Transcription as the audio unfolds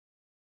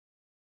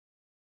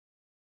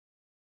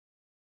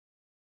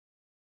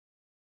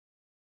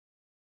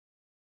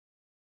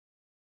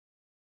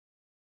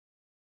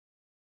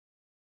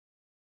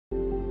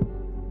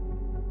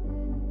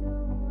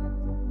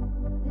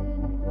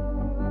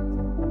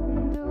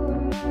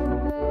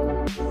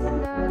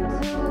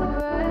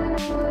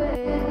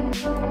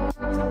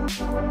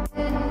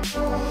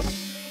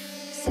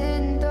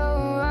Sitting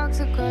throwing rocks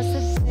across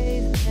the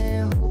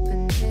pavement,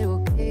 hoping it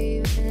will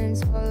cave in and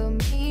swallow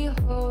me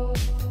whole.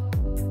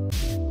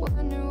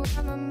 Wondering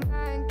why my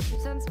mind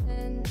keeps on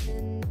spinning.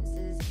 This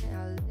isn't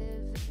how I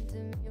live. To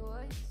me,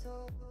 what you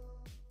told.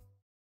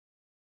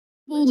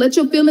 Let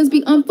your feelings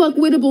be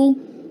unfuckwittable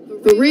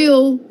for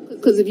real,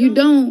 because if you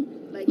don't,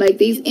 like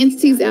these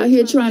entities out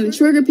here trying to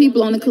trigger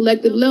people on a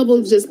collective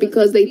level just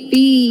because they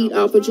feed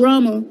off of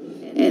drama.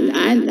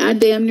 And I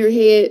damn near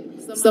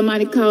had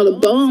somebody call a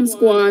bomb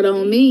squad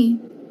on me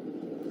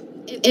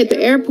at the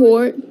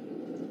airport, and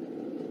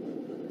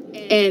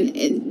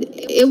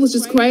it was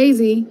just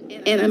crazy.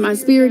 And my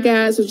spirit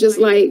guides were just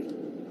like,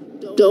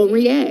 don't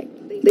react.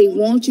 They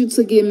want you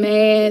to get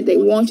mad. They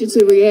want you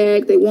to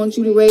react. They want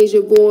you to raise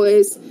your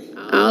voice.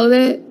 All of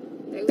that.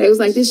 They was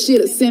like, this shit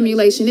a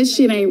simulation. This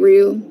shit ain't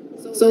real.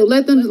 So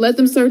let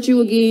them search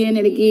you again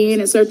and again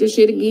and search your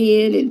shit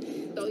again and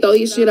throw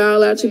your shit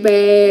all out your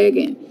bag.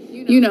 And,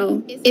 you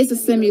know, it's a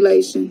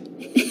simulation.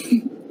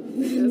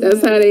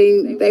 That's how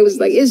they was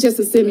like, it's just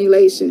a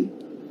simulation.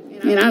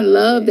 And I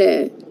love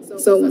that.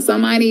 So when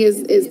somebody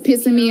is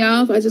pissing me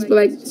off, I just be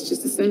like, it's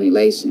just a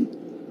simulation.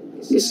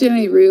 This shit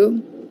ain't real.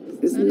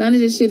 None of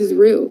this shit is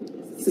real.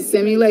 It's a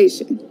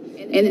simulation.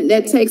 And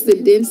that takes the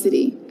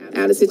density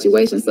out of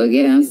situation. So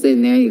yeah, I'm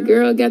sitting there, your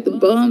girl got the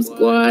bomb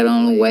squad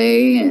on the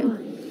way, and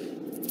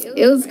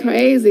it was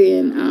crazy.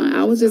 And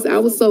I was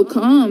so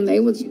calm. They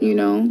was, you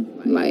know,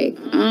 like,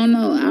 I don't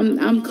know,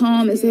 I'm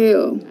calm as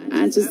hell.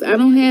 I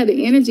don't have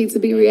the energy to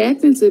be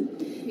reacting to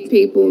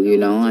people, you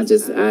know.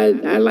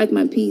 I like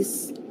my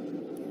peace.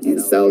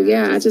 And so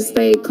yeah, I just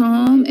stayed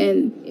calm,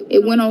 and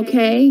it went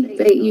okay.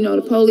 They, you know,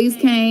 the police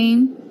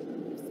came,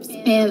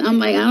 and I'm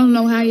like, I don't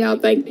know how y'all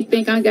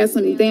think I got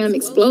some damn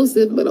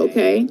explosive, but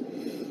okay.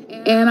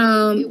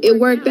 And it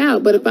worked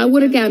out. But if I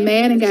would have got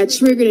mad and got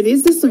triggered, and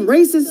is this some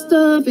racist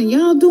stuff, and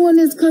y'all doing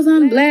this because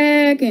I'm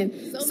black, and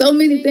so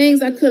many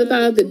things I could have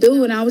thought to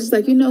do, and I was just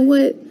like, you know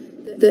what?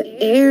 The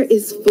air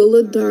is full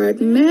of dark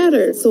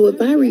matter. So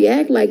if I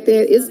react like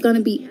that, it's going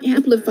to be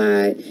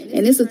amplified,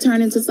 and this will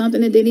turn into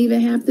something that didn't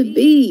even have to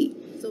be.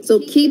 So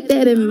keep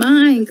that in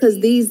mind, because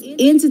these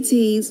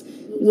entities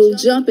will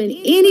jump in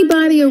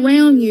anybody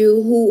around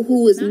you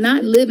who is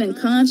not living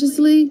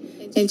consciously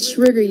and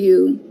trigger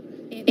you.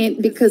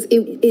 And because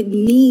it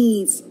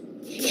needs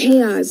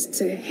chaos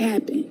to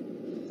happen.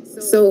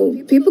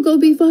 So people go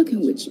be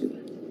fucking with you.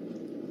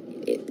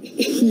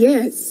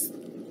 Yes.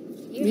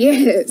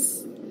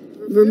 Yes.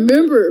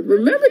 Remember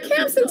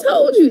Khamsin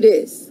told you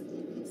this.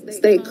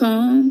 Stay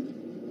calm.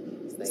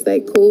 Stay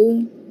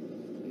cool.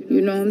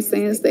 You know what I'm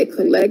saying? Stay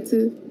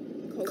collective.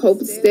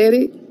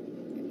 Copacetic.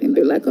 And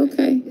be like,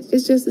 okay,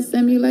 it's just a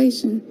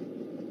simulation.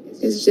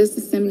 It's just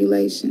a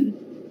simulation.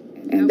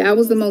 And that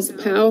was the most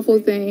powerful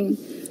thing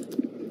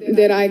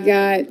that I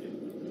got.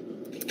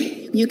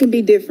 You can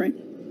be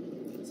different.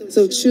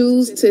 So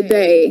choose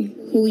today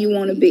who you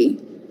want to be.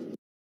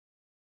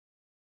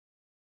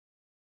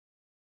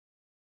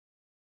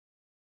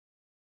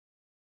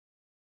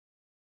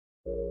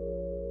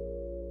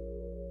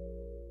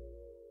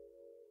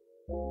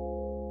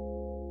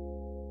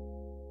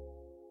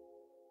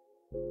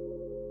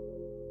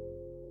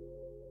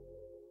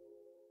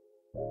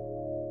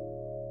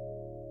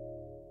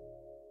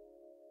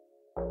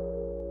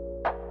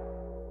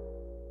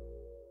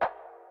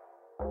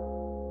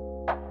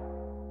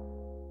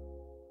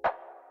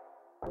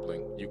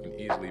 You can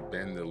easily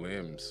bend the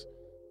limbs,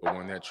 but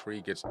when that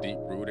tree gets deep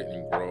rooted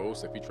and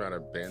grows, if you try to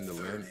bend the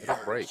limb, it'll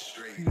break.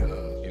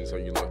 And so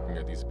you're looking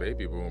at these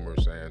baby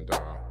boomers, and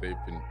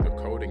the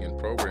coding and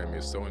programming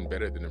is so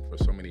embedded in them for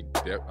so many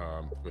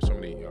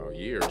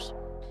years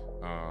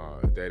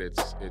that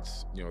it's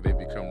you know, they've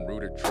become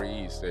rooted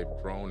trees. They've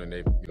grown and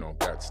they've, you know,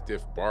 got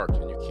stiff bark,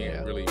 and you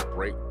can't really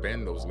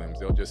bend those limbs.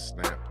 They'll just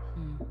snap.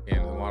 And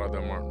a lot of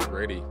them aren't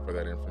ready for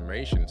that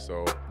information.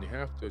 So you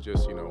have to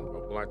just, you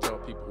know, when I tell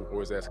people who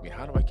always ask me,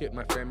 how do I get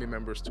my family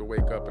members to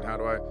wake up, and how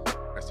do I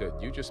said,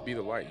 you just be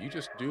the light. You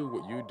just do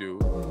what you do.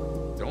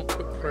 Don't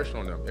put pressure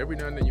on them. Every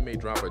now and then you may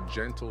drop a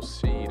gentle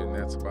seed, and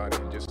that's about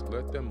it. And just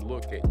let them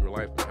look at your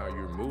life and how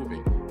you're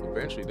moving.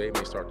 Eventually they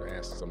may start to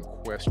ask some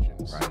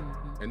questions. Right.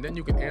 And then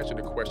you can answer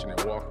the question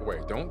and walk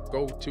away. Don't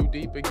go too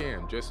deep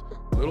again. Just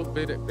a little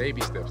bit at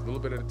baby steps, a little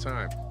bit at a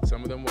time.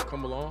 Some of them will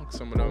come along,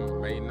 some of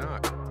them may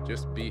not.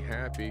 Just be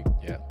happy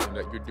and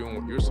that you're doing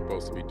what you're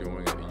supposed to be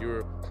doing, and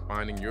you're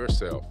finding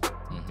yourself.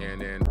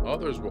 And then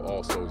others will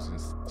also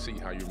see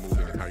how you're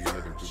moving and how you're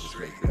living through this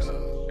matrix.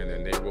 And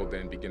then they will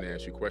then begin to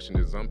ask you questions.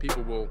 And some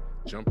people will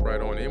jump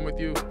right on in with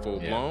you, full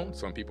blown.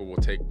 Some people will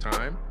take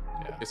time.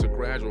 It's a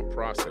gradual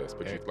process,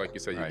 but like you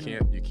said,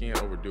 you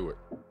can't overdo it.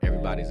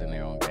 Everybody's in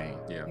their own game.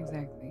 Yeah,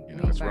 exactly. You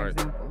know, that's right.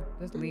 Example.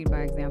 Just lead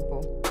by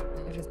example.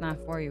 If it's not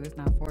for you, it's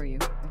not for you.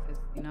 If it's,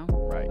 you know,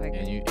 right. Like,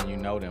 and you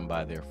know them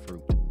by their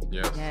fruit.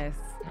 Yes. Yes.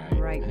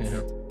 Right.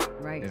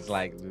 Right. It's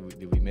like,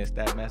 did we miss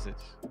that message?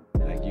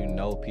 Like, you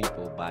know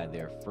people by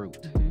their fruit,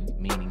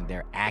 meaning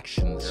their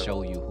actions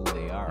show you who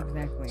they are.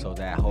 Exactly. So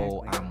that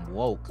whole I'm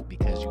woke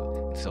because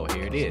you. So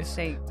here it is.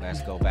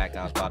 Let's go back.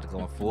 I was about to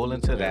go full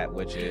into that,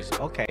 which is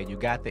okay. You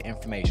got the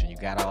information. You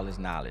got all his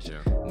knowledge.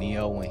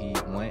 Neo, when he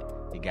went,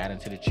 he got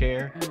into the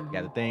chair,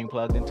 got the thing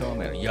plugged into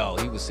him, and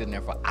he was sitting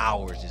there for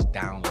hours just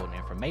downloading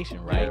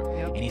information, right?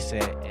 And he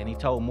said, and he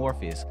told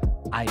Morpheus,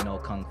 I know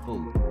Kung Fu.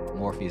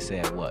 Morpheus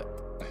said what?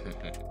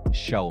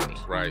 Show me.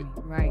 Right.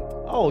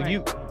 Oh,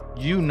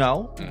 you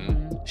know?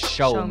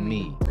 Show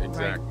me.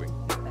 Exactly.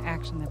 Right. It's the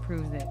action that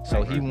proves it.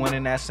 So he went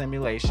in that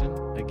simulation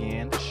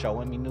again,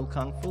 showing me new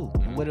Kung Fu.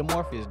 And what did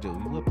Morpheus do?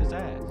 He whipped his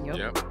ass.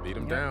 Yep. Beat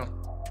him down.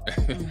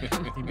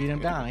 He beat him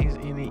down.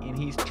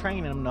 He's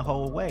training him the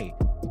whole way.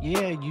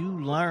 Yeah,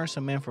 you learn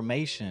some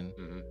information,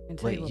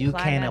 but you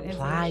can't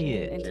apply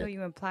it. Until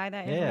you apply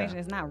that information,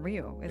 it's not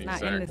real. It's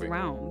not in this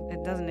realm.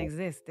 It doesn't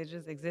exist. It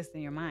just exists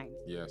in your mind.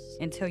 Yes.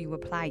 Until you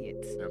apply it.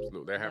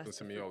 Absolutely. That happens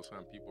to me all the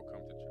time. People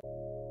come to church.